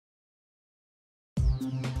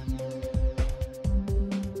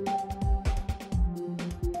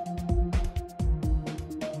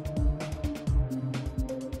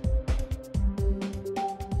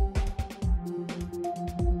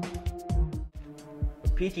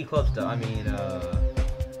PG clubstep, I mean,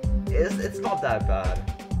 it's not that bad.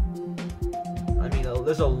 I mean,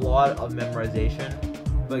 there's a lot of memorization,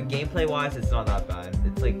 but gameplay-wise, it's not that bad.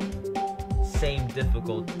 It's like same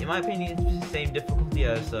difficulty. In my opinion, it's the same difficulty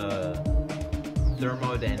as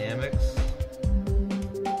thermodynamics.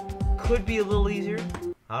 Could be a little easier.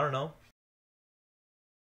 I don't know.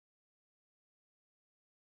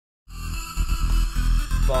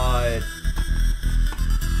 But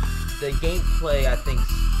the gameplay, I think,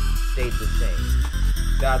 stayed the same.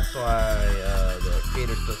 That's why the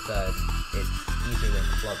creator still said it's easier than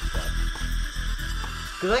clubstep.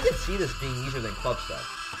 Because I could see this being easier than clubstep.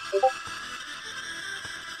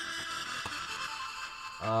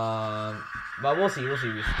 But we'll see.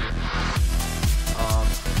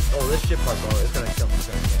 Oh, this ship part, bro, it's gonna kill me.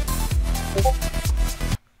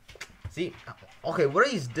 See? Okay, what are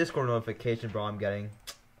these Discord notifications, bro, I'm getting?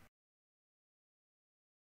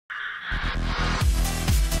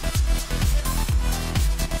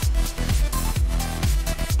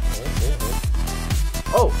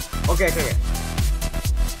 Oh, okay.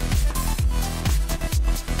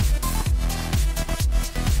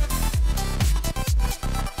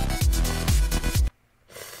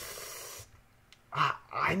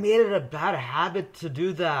 I made it a bad habit to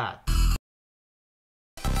do that.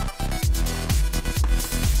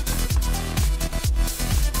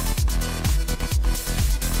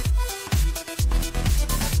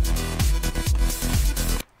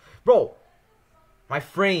 Bro, my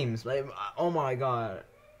frames, like, oh my god.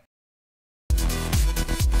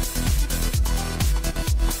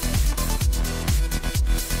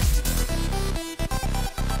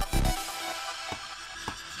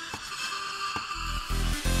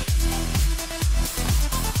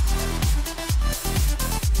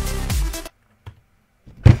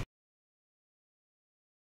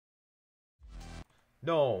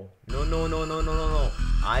 No.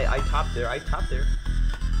 I topped there.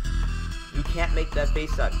 You can't make that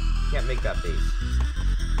base up. You can't make that base.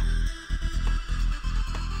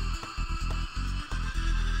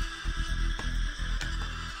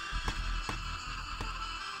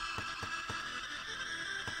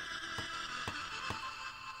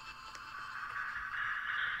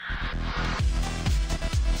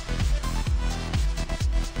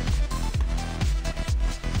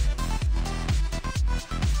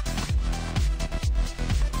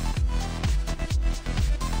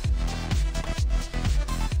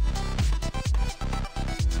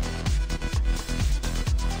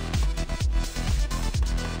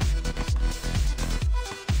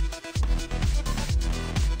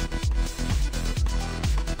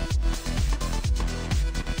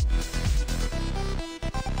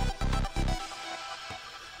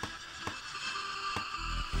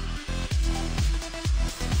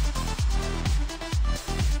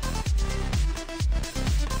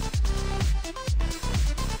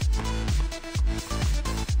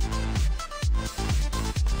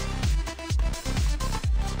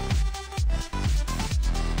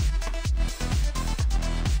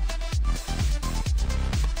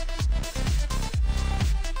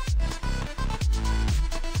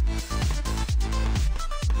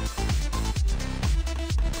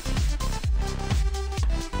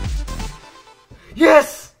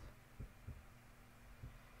 Yes!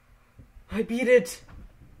 I beat it!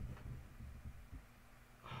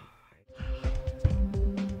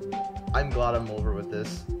 I'm glad I'm over with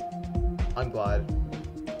this. I'm glad.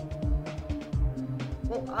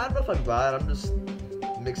 Well, I don't know if I'm glad, I'm just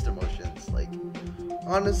mixed emotions. Like,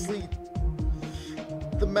 honestly,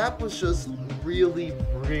 the map was just really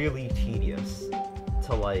tedious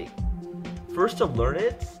to, like, first to learn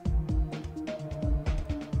it,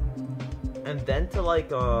 and then to,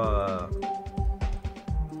 like,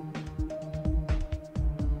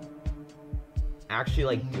 actually,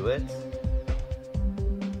 like, do it.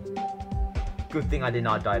 Good thing I did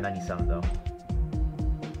not die at 97, though.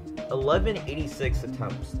 1186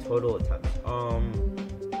 attempts, total attempts.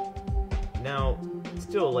 Now,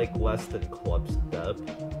 still, like, less than clubstep,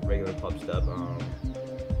 regular clubstep.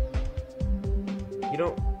 You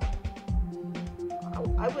know,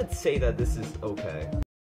 I would say that this is okay.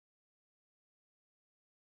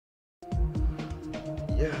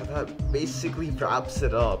 Yeah, that basically wraps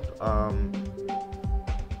it up. I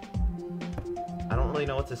don't really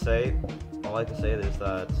know what to say. All I can say is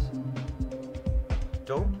that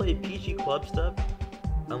don't play PG clubstep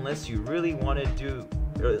unless you really want to do,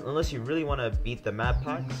 or unless you really want to beat the map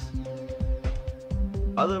packs.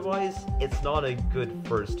 Otherwise, it's not a good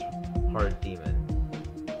first hard demon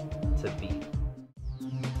to beat.